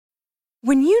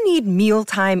When you need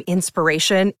mealtime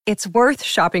inspiration, it's worth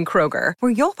shopping Kroger,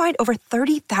 where you'll find over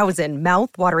 30,000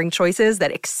 mouth-watering choices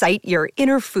that excite your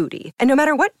inner foodie. And no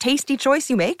matter what tasty choice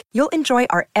you make, you'll enjoy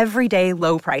our everyday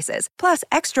low prices, plus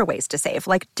extra ways to save,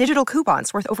 like digital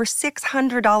coupons worth over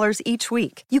 $600 each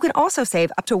week. You can also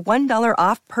save up to $1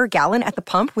 off per gallon at the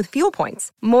pump with fuel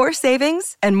points. More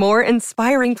savings and more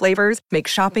inspiring flavors make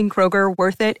shopping Kroger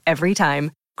worth it every time.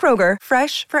 Kroger,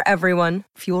 fresh for everyone.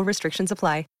 Fuel restrictions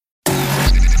apply.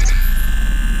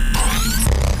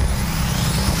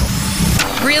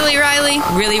 Really, Riley?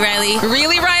 Really, Riley?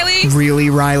 Really, Riley? Really,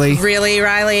 Riley? Really,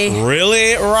 Riley?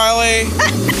 Really, Riley?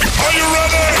 Are you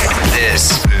ready?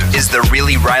 This is the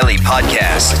Really Riley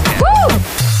podcast. Woo!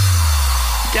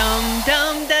 Dum,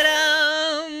 dum, da,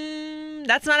 dum.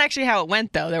 That's not actually how it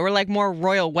went, though. There were like more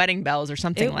royal wedding bells or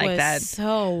something like that. It was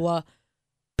so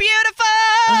beautiful!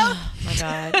 Oh, my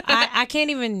God. I can't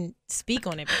even speak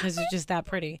on it because it's just that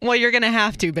pretty. Well, you're going to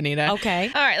have to, Benita. Okay.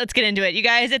 All right, let's get into it. You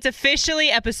guys, it's officially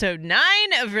episode 9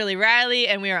 of Really Riley,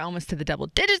 and we are almost to the double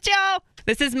digits, y'all.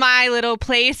 This is my little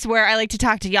place where I like to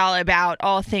talk to y'all about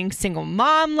all things single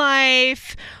mom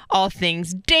life, all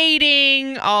things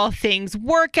dating, all things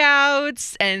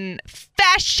workouts, and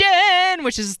fashion,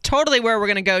 which is totally where we're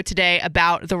going to go today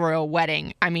about the royal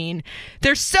wedding. I mean,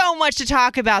 there's so much to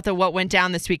talk about what went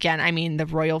down this weekend. I mean, the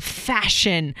royal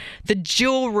fashion, the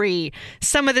jewelry,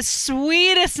 some of the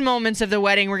sweetest moments of the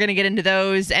wedding. We're going to get into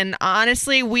those. And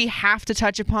honestly, we have to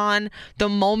touch upon the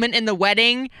moment in the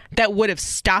wedding that would have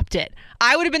stopped it.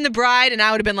 I would have been the bride and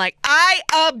I would have been like, I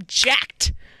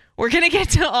object. We're going to get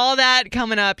to all that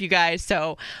coming up, you guys.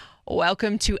 So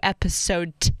welcome to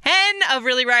episode 10 of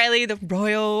Really Riley, the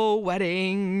royal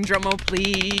wedding. Drum roll,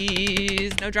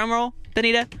 please. No drum roll,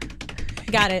 Benita?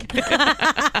 Got it.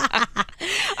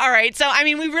 All right. So, I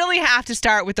mean, we really have to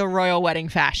start with the royal wedding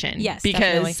fashion. Yes, because,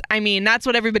 definitely. I mean, that's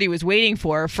what everybody was waiting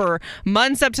for. For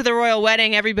months up to the royal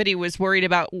wedding, everybody was worried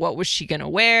about what was she going to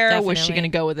wear? Definitely. Was she going to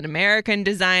go with an American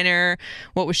designer?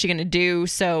 What was she going to do?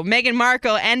 So, Meghan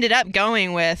Markle ended up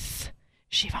going with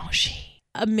Givenchy.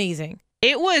 Amazing.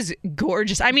 It was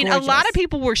gorgeous. I mean, Gorgeous. A lot of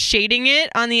people were shading it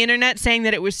on the internet, saying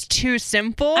that it was too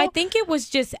simple. I think it was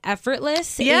just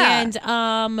effortless. Yeah.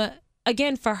 And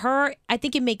again, for her, I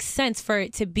think it makes sense for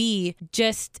it to be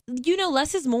just,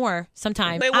 less is more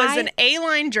sometimes. It was an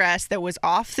A-line dress that was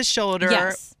off the shoulder.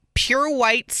 Yes. Pure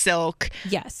white silk.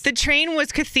 Yes. The train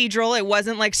was cathedral. It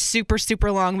wasn't like super,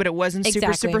 super long, but it wasn't super,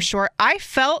 Exactly. super short. I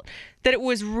felt that it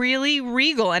was really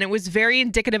regal and it was very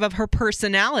indicative of her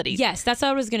personality. Yes, that's what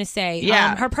I was going to say.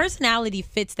 Yeah. Her personality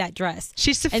fits that dress.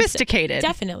 She's And so- sophisticated.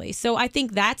 Definitely. So I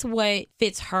think that's what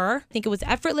fits her. I think it was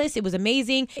effortless. It was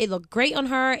amazing. It looked great on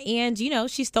her. And,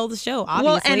 she stole the show, obviously.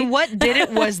 Well, and what did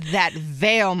it was that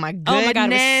veil. My goodness. Oh, my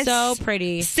God. It was so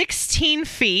pretty. 16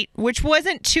 feet, which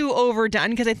wasn't too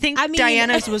overdone because I think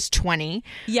Diana's was 20.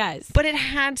 Yes. But it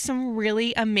had some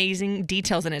really amazing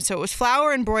details in it. So it was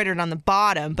flower embroidered on the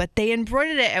bottom, but they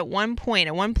embroidered it at one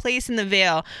place in the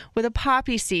veil with a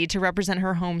poppy seed to represent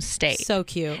her home state. So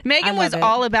cute. Megan was it.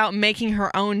 all about making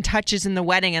her own touches in the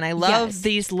wedding, and I love Yes.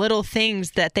 these little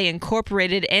things that they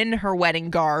incorporated in her wedding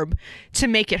garb to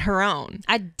make it her own.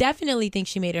 I definitely think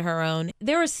she made it her own.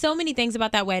 There were so many things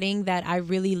about that wedding that I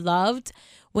really loved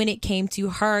when it came to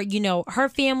her, her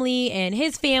family and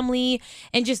his family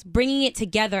and just bringing it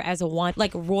together as a one,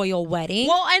 like royal wedding.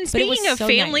 Well, and But it was speaking of so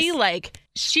family, nice. like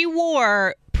she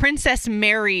wore Princess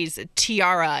Mary's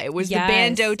tiara. It was the Yes.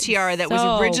 bandeau tiara that was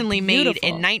So originally made beautiful.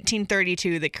 in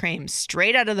 1932 that came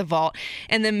straight out of the vault.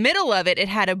 In the middle of it, it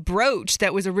had a brooch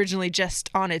that was originally just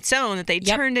on its own that they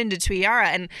Yep. turned into a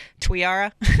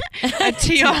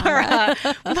tiara.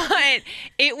 But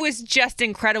it was just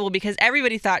incredible because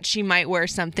everybody thought she might wear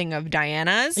something of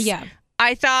Diana's. Yeah.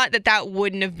 I thought that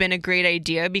wouldn't have been a great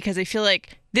idea because I feel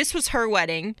like this was her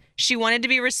wedding. She wanted to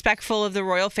be respectful of the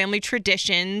royal family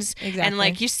traditions. Exactly. And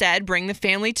like you said, bring the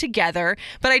family together.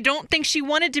 But I don't think she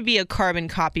wanted to be a carbon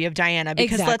copy of Diana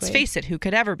because let's Exactly. face it, who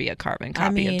could ever be a carbon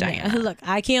copy of Diana? Look,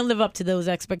 I can't live up to those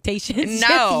expectations No.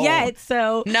 just yet.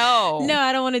 So No.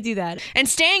 I don't want to do that. And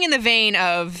staying in the vein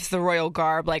of the royal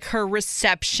garb, like her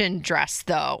reception dress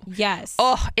though. Yes.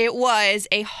 Oh, it was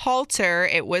a halter.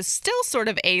 It was still sort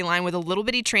of A-line with a little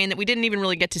bitty train that we didn't even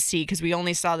really get to see because we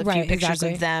only saw the few Right, pictures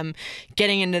exactly. of them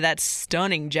getting into that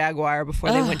stunning Jaguar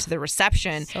before they went to the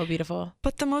reception. So beautiful.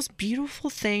 But the most beautiful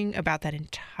thing about that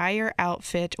entire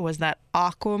outfit was that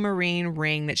aquamarine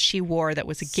ring that she wore that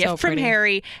was a gift from pretty.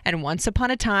 Harry, and once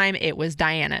upon a time, it was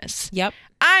Diana's. Yep.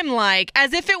 I'm like,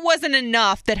 as if it wasn't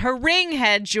enough that her ring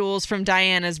had jewels from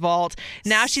Diana's vault,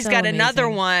 now she's So got another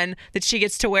amazing. one that she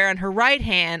gets to wear on her right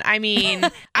hand. I mean,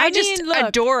 I just look,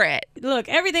 adore it. Look,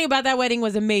 everything about that wedding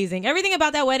was amazing. Everything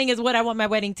about that wedding is what I want my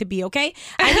wedding to be, okay?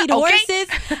 I need Okay.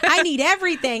 horses. I need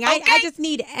everything. I Okay. just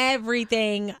need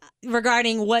everything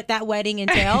regarding what that wedding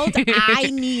entailed. I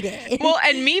need it. Well,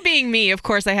 and me being me, of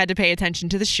course, I had to pay attention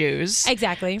to the shoes.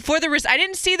 Exactly. For the I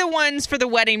didn't see the ones for the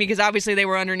wedding because obviously they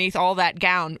were underneath all that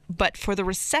gown. But for the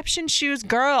reception shoes,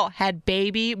 girl had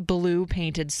baby blue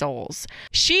painted soles.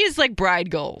 She's like bride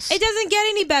goals. It doesn't get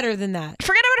any better than that.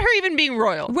 Forget about her even being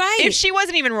royal. Right. If she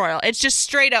wasn't even royal, it's just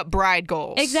straight up bride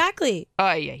goals. Exactly.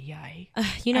 Ay, ay, ay.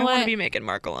 You know I want what? to be Meghan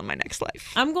Markle in my next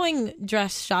life. I'm going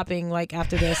dress shopping like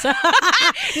after this.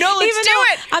 No, let's do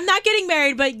it. I'm not getting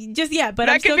married, but just yet. But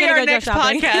That I'm still could be gonna our go next dress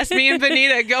shopping. podcast. Me and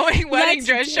Benita going wedding Let's-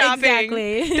 dress shopping.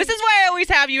 exactly. This is why I always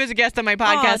have you as a guest on my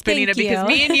podcast, thank Benita, because you.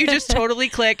 me and you just totally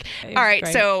click. It's All right,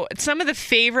 great. so some of the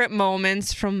favorite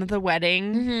moments from the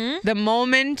wedding. Mm-hmm. The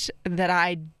moment that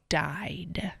I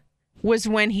died was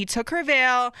when he took her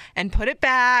veil and put it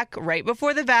back right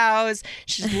before the vows.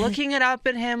 She's looking it up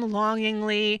at him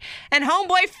longingly, and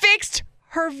homeboy fixed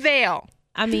her veil.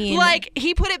 I mean, Like,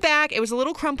 he put it back. It was a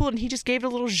little crumpled, and he just gave it a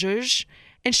little zhuzh.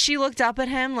 And she looked up at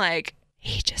him like,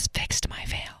 he just fixed my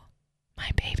veil. My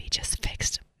baby just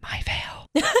fixed my veil.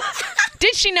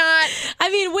 Did she not?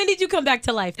 I mean, when did you come back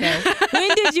to life, though? When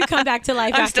did you come back to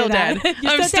life I'm after still that? dead.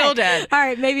 You're I'm still dead. All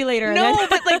right, maybe later. No, then.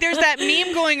 but like there's that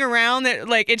meme going around that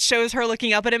like it shows her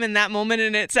looking up at him in that moment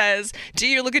and it says, do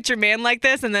you look at your man like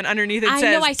this? And then underneath it I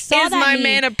says, know, I saw is that my meme.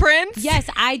 man a prince? Yes,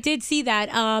 I did see that.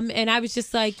 And I was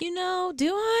just like, do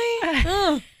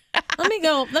I? Let me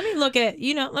go. Let me look at,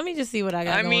 let me just see what I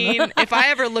got I going mean, on. if I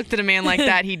ever looked at a man like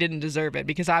that, he didn't deserve it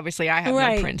because obviously I have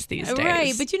no prince these days.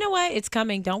 Right, but you know what? It's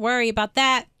coming. Don't worry about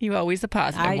that. You always the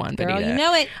positive one, girl, Benita. you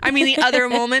know it. I mean, the other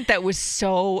moment that was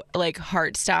so like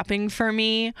heart-stopping for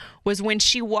me was when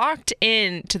she walked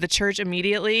into the church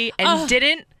immediately and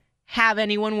didn't have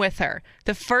anyone with her.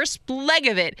 The first leg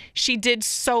of it, she did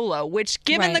solo, which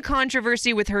given Right. the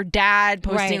controversy with her dad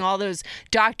posting Right. all those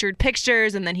doctored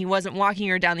pictures and then he wasn't walking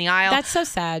her down the aisle. That's so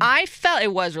sad. I felt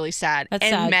it was really sad That's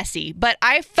and sad. messy, but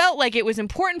I felt like it was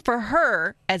important for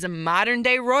her as a modern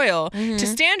day royal Mm-hmm. to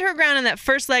stand her ground on that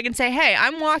first leg and say, hey,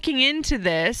 I'm walking into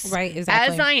this Right,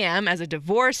 exactly. as I am, as a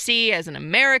divorcee, as an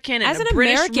American, As in a an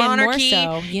British American, more monarchy.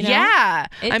 so, you know? Yeah.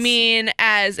 I It's- mean,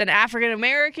 as an African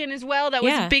American as well, that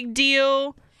was Yeah. a big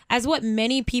deal. As what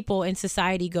many people in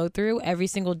society go through every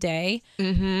single day,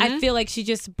 Mm-hmm. I feel like she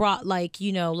just brought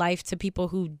life to people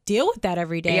who deal with that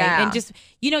every day. Yeah. And just,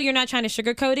 you're not trying to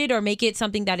sugarcoat it or make it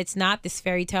something that it's not, this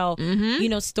fairy tale,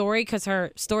 story, because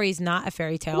her story is not a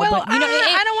fairy tale. Well, but, I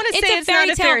don't wanna say it's not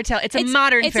a fairy tale. It's a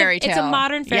modern fairy It's a tale.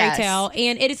 modern fairy Yes. tale,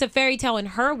 and it is a fairy tale in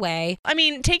her way. I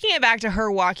mean, taking it back to her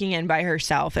walking in by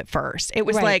herself at first, it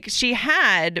was Right. like she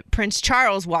had Prince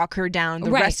Charles walk her down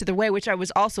the Right. rest of the way, which I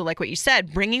was also, like what you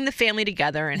said, bringing the family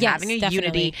together and Yes, having a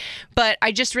definitely. unity. But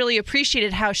I just really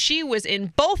appreciated how she was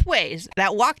in both ways.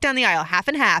 That walk down the aisle, half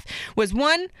and half, was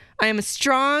one, I am a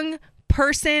strong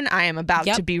person. I am about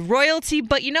Yep. to be royalty.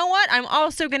 But you know what? I'm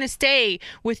also going to stay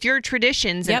with your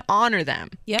traditions and Yep. honor them.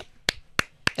 Yep.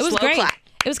 It was Slow great. clap.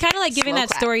 It was kind of like giving Slow that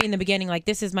clap. story in the beginning, like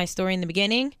this is my story in the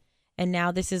beginning, and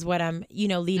now this is what I'm,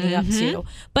 leading up Mm-hmm. to.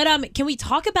 But can we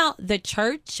talk about the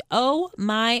church? Oh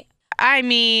my! I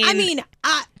mean,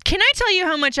 can I tell you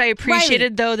how much I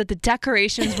appreciated, though, that the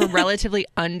decorations were relatively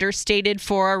understated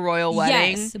for a royal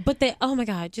wedding? Yes, but oh my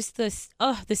God, just the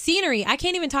scenery. I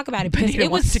can't even talk about it because Benita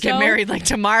it was wants to get so married like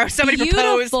tomorrow. Somebody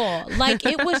proposed. beautiful. Like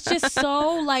it was just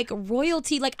so like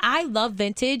royalty. Like I love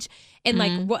vintage and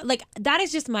Mm-hmm. like that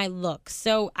is just my look.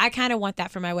 So I kind of want that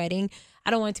for my wedding.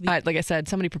 I don't want it to be. Like I said,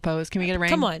 somebody proposed. Can we get a ring?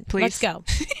 Come on, please. let's go.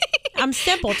 I'm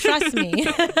simple. Trust me.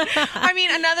 I mean,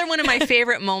 another one of my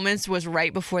favorite moments was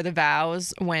right before the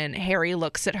vows when Harry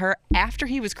looks at her after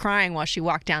he was crying while she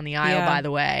walked down the aisle, Yeah. by the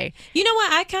way. You know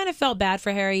what? I kind of felt bad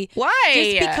for Harry. Why?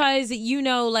 Just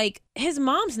because, like his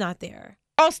mom's not there.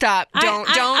 Oh, stop. Don't.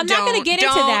 I'm not going to get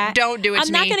into that. Don't do it I'm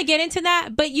to not me. going to get into that.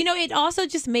 But, it also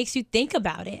just makes you think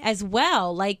about it as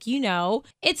well. Like,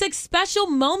 it's a special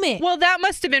moment. Well, that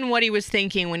must have been what he was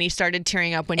thinking when he started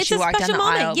tearing up when It's she a walked down the special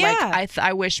moment, aisle. yeah. Like,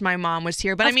 I wish my mom was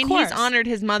here. But I Of mean, course. he's honored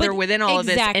his mother But within all of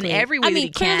this in exactly. every way I mean, that he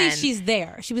clearly can. she's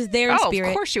there. She was there in Oh, spirit.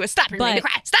 of course she was. Stop. You're making me But-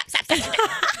 cry. Stop.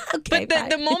 Okay, But bye.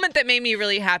 the moment that made me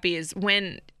really happy is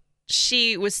when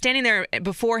she was standing there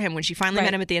before him when she finally Right.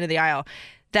 met him at the end of the aisle.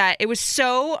 That it was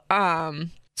so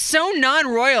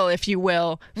non-royal, if you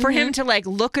will, for him to like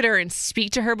look at her and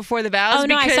speak to her before the vows. Oh,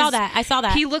 no, I because saw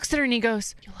that. He looks at her and he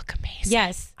goes, "You look amazing.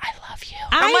 Yes. I love you."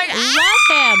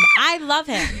 I love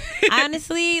him.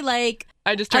 Honestly, like,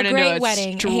 I just turned a great into a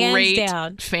wedding, straight hands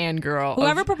down. fangirl.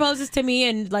 Whoever proposes to me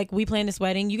and like we plan this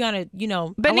wedding, you gotta,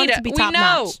 Benita, I want it to be top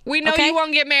notch. We know okay? you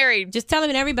won't get married. Just tell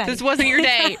him and everybody. This wasn't your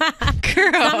day, girl.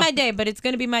 It's not my day, but it's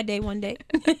gonna be my day one day.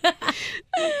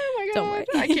 Oh my God, Don't worry.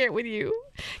 I can't with you.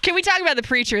 Can we talk about the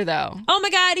preacher though? Oh my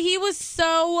God, he was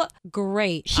so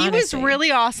great. He was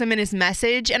really awesome in his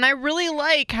message, and I really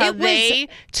like how they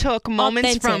took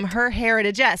moments from her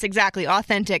heritage. Yes, exactly,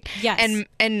 authentic. Yes,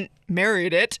 and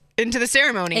married it into the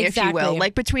ceremony, if you will,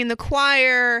 like between the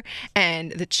choir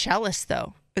and the cellist,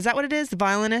 though. Is that what it is? The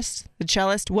violinist, the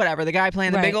cellist, whatever, the guy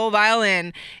playing the big old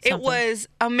violin. It was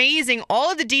amazing. All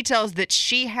of the details that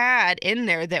she had in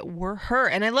there that were her.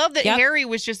 And I love that Harry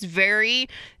was just very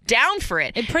down for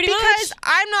it. Because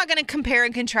I'm not going to compare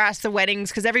and contrast the weddings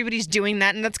because everybody's doing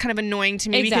that, and that's kind of annoying to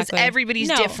me because everybody's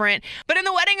different. But in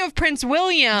the wedding of Prince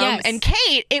William and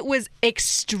Kate, it was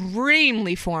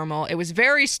extremely formal. It was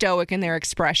very stoic in their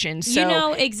expression.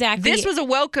 So exactly. This was a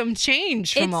welcome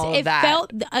change from all of that. It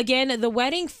felt, again, the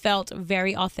wedding felt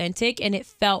very authentic, and it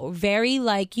felt very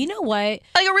like, you know what?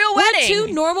 Like a real wedding. We're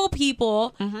two normal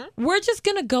people. We're just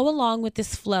going to go along with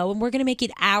this flow, and we're going to make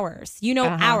it ours.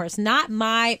 Ours, not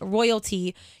my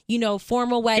royalty,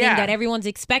 formal wedding that everyone's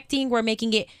expecting. We're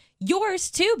making it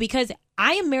yours too, because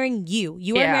I am marrying you.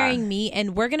 You are marrying me,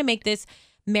 and we're going to make this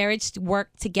marriage work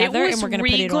together, and we're going to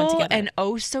put it on together. And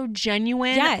oh so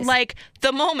genuine. Yes. Like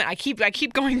the moment, I keep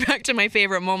going back to my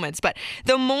favorite moments, but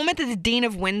the moment that the Dean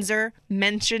of Windsor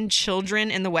mentioned children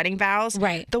in the wedding vows,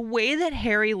 the way that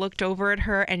Harry looked over at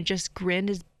her and just grinned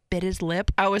his bit his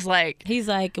lip, I was like, he's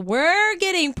like, we're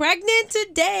getting pregnant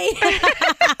today.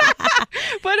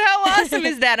 But how awesome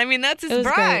is that? I mean, that's his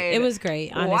bride. Great. It was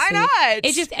great, honestly. Why not?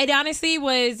 It honestly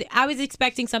was, I was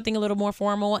expecting something a little more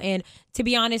formal, and to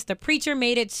be honest, the preacher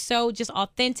made it so just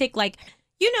authentic, like,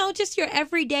 just your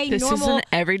everyday this normal. This is an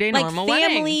everyday normal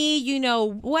family,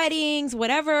 wedding. Weddings,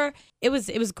 whatever. It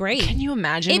was great. Can you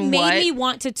imagine It made me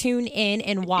want to tune in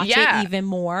and watch it even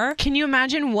more. Can you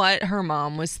imagine what her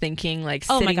mom was thinking, like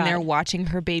sitting there watching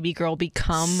her baby girl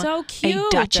become so cute. A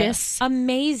duchess?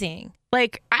 Amazing.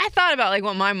 Like, I thought about like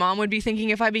what my mom would be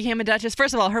thinking if I became a duchess.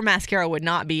 First of all, her mascara would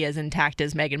not be as intact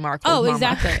as Meghan Markle's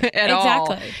mama at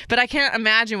all. But I can't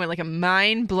imagine what like a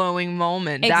mind-blowing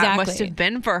moment that must have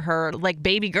been for her, like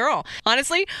baby girl.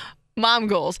 Honestly, mom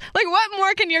goals. Like, what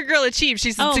more can your girl achieve?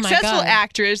 She's a successful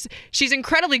actress. She's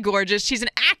incredibly gorgeous. She's an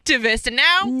activist.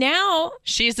 And now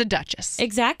she's a duchess.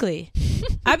 Exactly.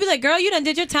 I'd be like, girl, you done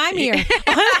did your time here. Your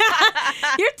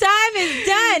time is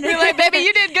done. You're like, baby,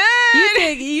 you did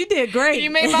good. You did great.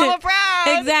 You made mama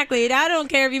proud. Exactly. I don't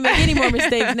care if you make any more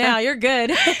mistakes now. You're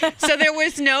good. So there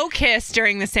was no kiss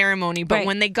during the ceremony, but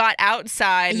when they got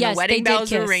outside and the wedding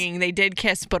bells were ringing, they did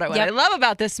kiss. But what I love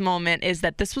about this moment is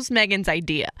that this was Meghan's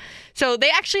idea. So they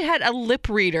actually had a lip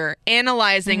reader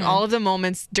analyzing all of the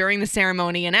moments during the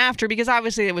ceremony and after, because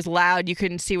obviously it was loud. You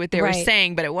couldn't see what they were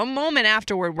saying. But at one moment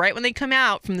afterward, right when they come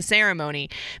out from the ceremony,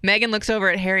 Meghan looks over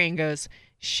at Harry and goes,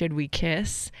 should we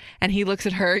kiss? And he looks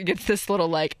at her and gets this little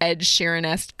like Ed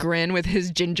Sheeran-esque grin with his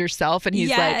ginger self, and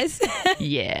he's like,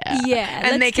 yeah.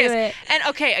 And they kiss. And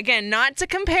okay, again, not to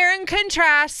compare and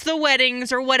contrast the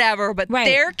weddings or whatever, but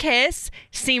their kiss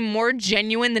seemed more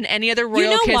genuine than any other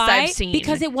royal kiss I've seen.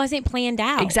 Because it wasn't planned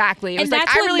out. Exactly. It was like,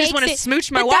 I really just want to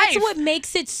smooch my wife. That's what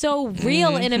makes it so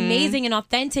real and amazing and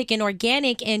authentic and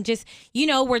organic, and just,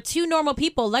 we're two normal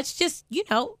people. Let's just,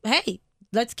 hey,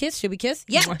 let's kiss. Should we kiss?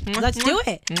 Yeah, let's do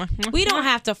it. We don't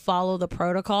have to follow the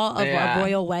protocol of a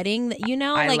royal wedding.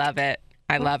 I love it.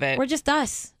 I love it. We're just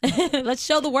us. Let's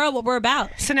show the world what we're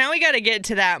about. So now we got to get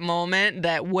to that moment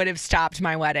that would have stopped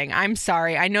my wedding. I'm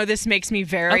sorry. I know this makes me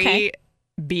very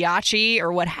biatchy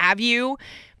or what have you,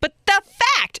 but the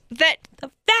fact that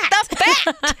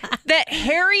that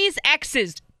Harry's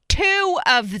exes, 2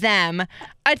 of them,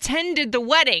 attended the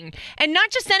wedding, and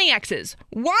not just any exes.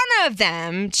 One of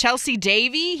them, Chelsea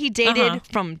Davy, he dated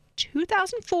from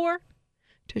 2004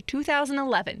 to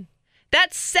 2011.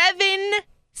 That's 7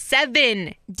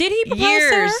 Did he propose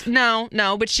years. to her?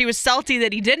 No, but she was salty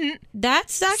that he didn't.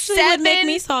 That's actually what made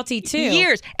me salty too.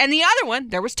 Years. And the other one,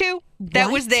 there was 2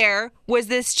 that was there, was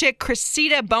this chick,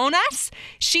 Cressida Bonas.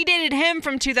 She dated him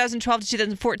from 2012 to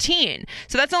 2014.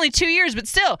 So that's only 2 years, but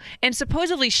still. And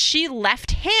supposedly she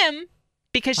left him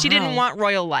because she didn't want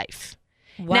royal life.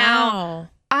 Wow. Now,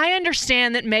 I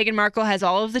understand that Meghan Markle has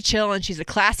all of the chill and she's a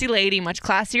classy lady, much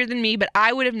classier than me, but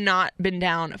I would have not been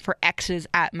down for exes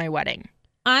at my wedding.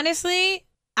 Honestly,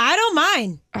 I don't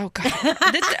mind. Oh, God.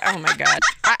 Oh, my God.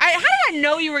 How did I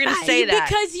know you were going to say that?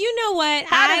 Because you know what?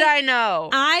 How did I know?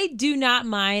 I do not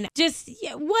mind. Just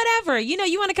whatever. You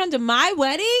want to come to my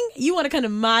wedding? You want to come to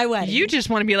my wedding. You just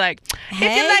want to be like, hey,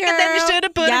 if you like girl. it, then you should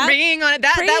have put a ring on it.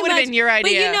 That would have been your idea.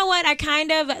 But you know what? I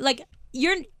kind of, like,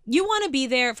 you want to be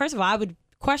there. First of all, I would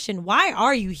question, why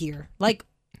are you here? Like,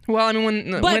 well, I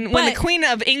mean, when the Queen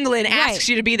of England asks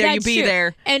you to be there, you be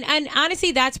there. And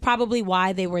honestly, that's probably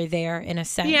why they were there in a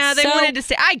sense. Yeah, they wanted to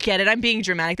say, I get it, I'm being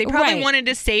dramatic. They probably wanted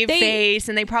to save face,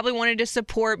 and they probably wanted to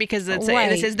support because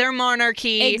this is their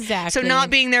monarchy. Exactly. So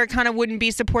not being there kind of wouldn't be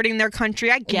supporting their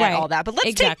country. I get all that. But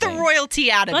let's take the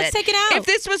royalty out of it. Let's take it out. If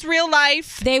this was real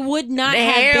life, they would not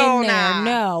have been there.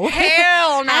 No.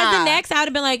 Hell no. As the next, I would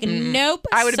have been like, nope,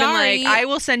 I would have been like, I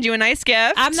will send you a nice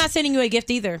gift. I'm not sending you a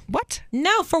gift either. What?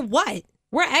 No, for what?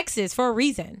 We're exes for a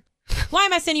reason. Why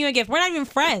am I sending you a gift? We're not even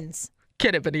friends.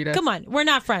 Get it, Benita. Come on. We're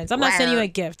not friends. I'm not sending you a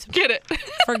gift. Get it.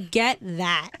 Forget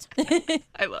that.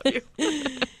 I love you.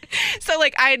 So,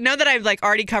 like, I know that I've, like,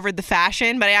 already covered the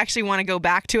fashion, but I actually want to go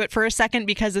back to it for a second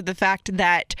because of the fact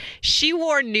that she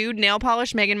wore nude nail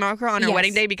polish, Meghan Markle, on her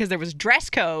wedding day because there was dress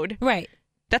code. Right.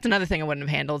 That's another thing I wouldn't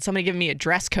have handled. Somebody giving me a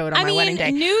dress code on my wedding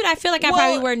day. Nude, I feel like I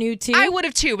probably wear nude too. I would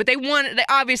have too, but they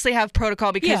obviously have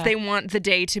protocol because they want the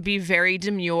day to be very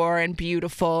demure and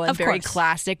beautiful and very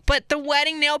classic. But the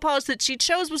wedding nail polish that she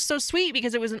chose was so sweet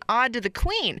because it was an ode to the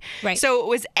Queen. Right. So it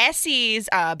was Essie's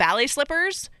ballet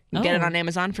slippers. You can get it on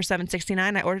Amazon for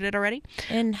 $7.69. I ordered it already.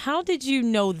 And how did you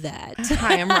know that?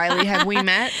 Hi, I'm Riley. Have we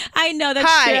met? I know that's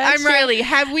Hi, true. I'm Riley.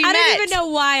 Have we met? I don't even know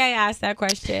why I asked that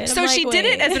question. So she did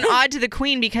it as an ode to the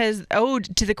Queen because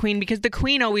the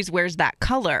Queen always wears that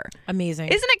color. Amazing.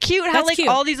 Isn't it cute how cute.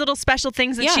 All these little special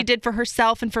things that she did for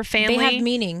herself and for family? They have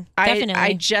meaning. Definitely.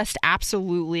 I just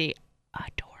absolutely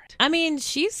adore it. I mean,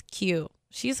 she's cute.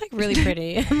 She's like really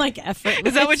pretty and like effortless.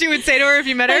 Is that what you would say to her if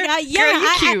you met her? Yeah, girl,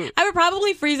 you're cute. I would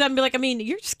probably freeze up and be like, I mean,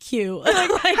 you're just cute.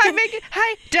 Hi, Megan.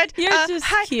 Hi, Dad. You're just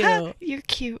cute. You're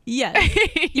cute. Yes,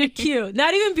 you're cute.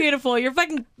 Not even beautiful. You're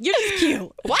just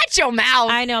cute. Watch your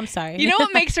mouth. I know. I'm sorry. You know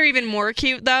what makes her even more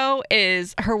cute though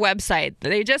is her website.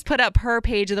 They just put up her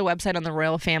page of the website on the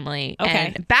royal family.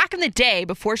 Okay. And back in the day,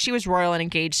 before she was royal and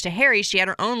engaged to Harry, she had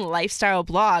her own lifestyle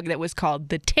blog that was called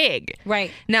The Tig.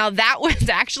 Right. Now that was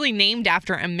actually named after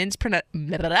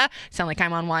a sound like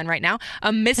I'm on wine right now.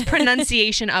 A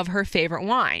mispronunciation of her favorite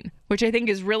wine, which I think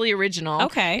is really original.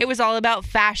 Okay. It was all about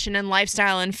fashion and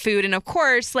lifestyle and food. And of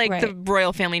course, like the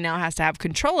royal family now has to have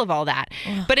control of all that.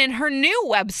 But in her new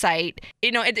website,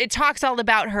 you know, it talks all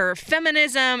about her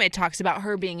feminism. It talks about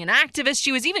her being an activist.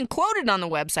 She was even quoted on the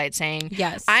website saying,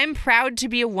 yes, I'm proud to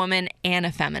be a woman and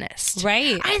a feminist.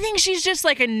 Right. I think she's just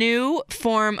like a new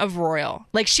form of royal.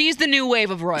 Like she's the new wave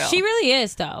of royal. She really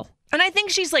is though. And I think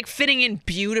she's like fitting in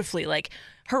beautifully, like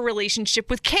her relationship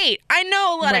with Kate. I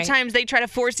know a lot of times they try to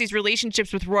force these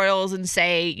relationships with royals and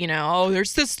say, you know, oh, they're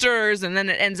sisters. And then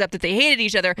it ends up that they hated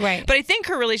each other. Right. But I think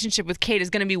her relationship with Kate is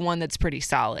going to be one that's pretty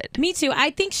solid. Me too.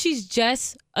 I think she's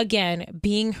just, again,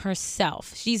 being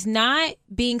herself. She's not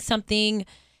being something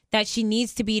that she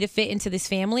needs to be to fit into this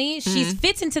family. She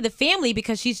fits into the family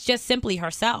because she's just simply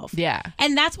herself. Yeah.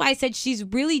 And that's why I said she's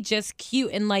really just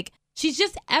cute and like, she's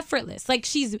just effortless. Like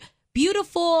she's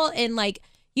beautiful and like,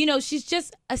 you know, she's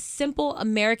just a simple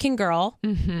American girl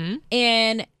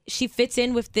and she fits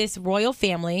in with this royal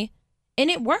family and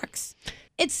it works.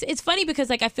 It's funny because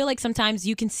like I feel like sometimes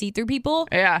you can see through people.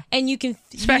 Yeah. And you can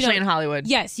especially in Hollywood.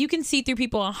 Yes, you can see through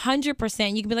people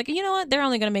 100%. You can be like, you know what? They're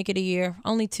only going to make it a year,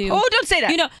 only 2. Oh, don't say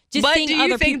that. You know, just but seeing do you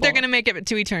other think people. they're going to make it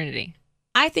to eternity?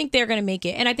 I think they're going to make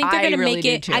it. And I think they're going to make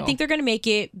it. I think they're going to make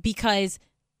it because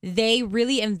they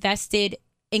really invested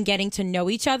in getting to know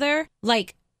each other.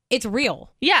 Like, it's real.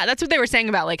 Yeah, that's what they were saying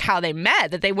about like how they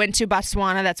met, that they went to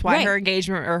Botswana. That's why her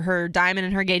engagement or her diamond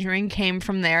and her engagement ring came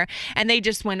from there. And they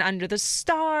just went under the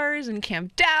stars and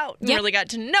camped out and really got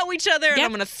to know each other. And I'm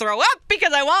going to throw up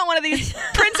because I want one of these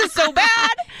princes so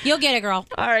bad. You'll get it, girl.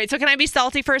 All right. So can I be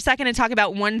salty for a second and talk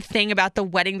about one thing about the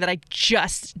wedding that I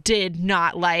just did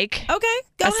not like? Okay.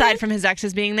 Go aside ahead. from his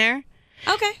exes being there.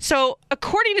 Okay. So,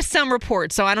 according to some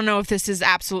reports, so I don't know if this is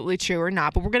absolutely true or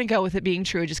not, but we're going to go with it being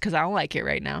true just because I don't like it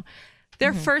right now.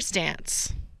 Their first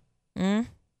dance. Do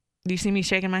you see me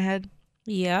shaking my head?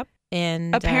 Yep.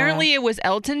 And apparently it was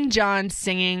Elton John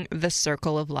singing The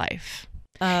Circle of Life.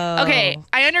 Oh. Okay,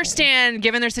 I understand,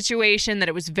 given their situation, that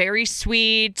it was very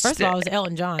sweet. First of all, it was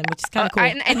Elton John, which is kind of cool.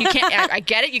 And you can't. I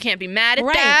get it. You can't be mad at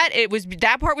that.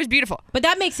 That part was beautiful. But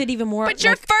that makes it even more. But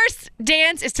your first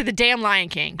dance is to the damn Lion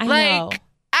King. I know.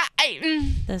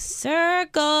 The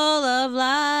Circle of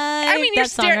Life. Beyonce? I mean, you're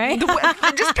that song, right?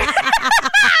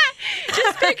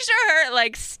 Just picture her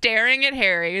like staring at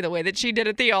Harry the way that she did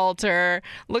at the altar,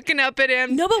 looking up at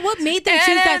him. No, but what made them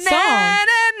choose that song?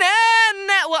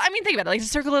 Well, I mean, think about it. Like the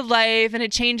circle of life, and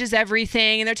it changes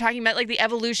everything. And they're talking about like the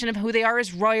evolution of who they are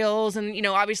as royals. And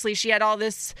obviously she had all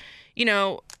this,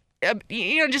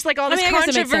 just like all this I guess it makes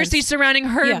controversy sense. surrounding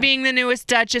her Yeah. being the newest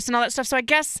Duchess and all that stuff. So I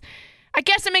guess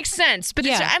it makes sense. But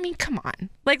Yeah. I mean, come on.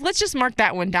 Like, let's just mark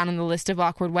that one down on the list of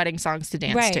awkward wedding songs to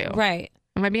dance to. Right.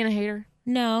 Am I being a hater?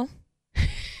 No.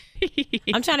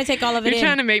 I'm trying to take all of it You're in.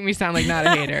 trying to make me sound like not a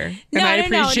hater. No, and I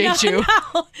no, appreciate you.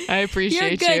 No. I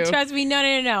appreciate You're good. you. Trust me.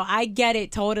 No. I get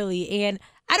it totally. And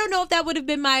I don't know if that would have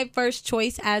been my first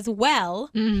choice as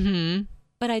well. Mm-hmm.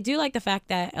 But I do like the fact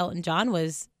that Elton John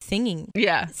was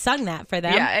sung that for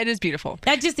them. Yeah, it is beautiful.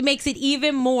 That just makes it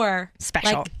even more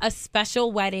Special. like a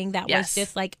special wedding that Yes. was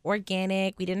just like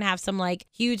organic. We didn't have some like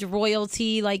huge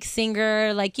royalty like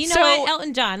singer. Like, you know So- what?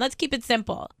 Elton John. Let's keep it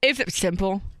simple. If it's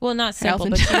simple. Well, not simple,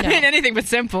 Elton but John. you know. Anything but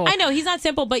simple. I know he's not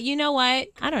simple, but you know what?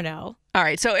 I don't know. All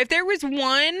right, so if there was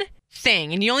one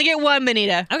thing, and you only get one,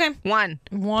 Benita. Okay. One.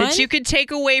 One? That you could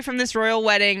take away from this royal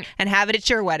wedding and have it at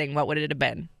your wedding, what would it have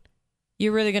been?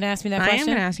 You're really going to ask me that I question? am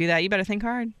going to ask you that. You better think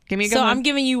hard. Give me a good So one. I'm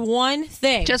giving you one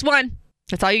thing. Just one.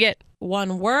 That's all you get.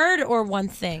 one word or one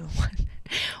thing?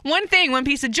 One thing, one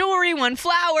piece of jewelry, one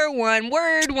flower, one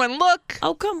word, one look.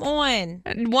 Oh, come on.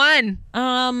 One.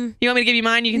 Um, You want me to give you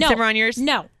mine? You can no. simmer on yours?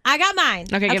 No, I got mine.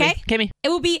 Okay, give me. It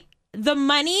will be the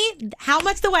money, how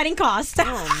much the wedding cost. Oh,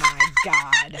 my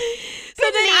God. So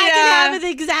then I can have the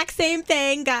exact same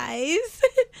thing, guys.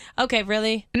 Okay,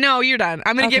 really? No, you're done.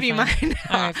 I'm going to Okay, give you fine. mine.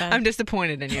 All right, fine. I'm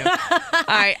disappointed in you. All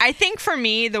right. I think for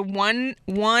me, the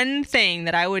one thing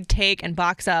that I would take and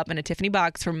box up in a Tiffany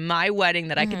box for my wedding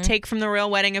that I Mm-hmm. could take from the royal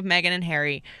wedding of Meghan and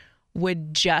Harry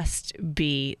would just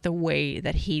be the way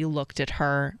that he looked at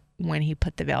her when he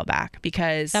put the veil back,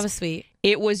 because That was sweet.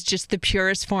 it was just the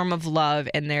purest form of love,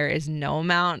 and there is no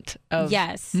amount of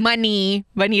Yes. money,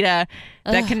 Vanita,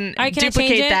 that Ugh. can All right, can I change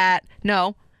duplicate it? that.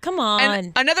 No. Come on.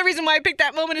 And another reason why I picked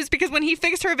that moment is because when he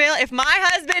fixed her veil, if my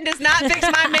husband does not fix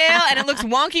my veil and it looks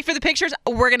wonky for the pictures,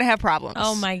 we're going to have problems.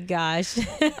 Oh, my gosh.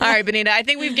 All right, Benita, I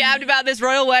think we've gabbed about this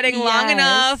royal wedding long Yes.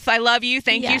 enough. I love you.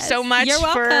 Thank you Yes. so much You're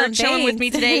for welcome. chilling with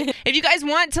me today. Thanks. If you guys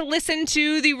want to listen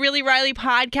to the Really Riley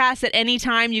podcast at any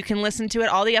time, you can listen to it.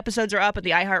 All the episodes are up at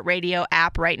the iHeartRadio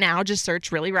app right now. Just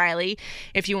search Really Riley.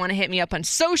 If you want to hit me up on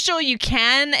social, you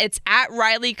can. It's at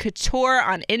Riley Couture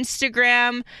on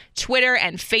Instagram, Twitter,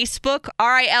 and Facebook.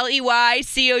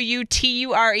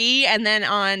 RILEYCOUTURE. And then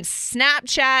on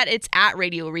Snapchat, it's at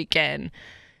Radio Rican.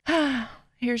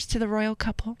 Here's to the royal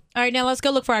couple. All right, now let's go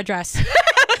look for our dress.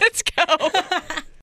 Let's go.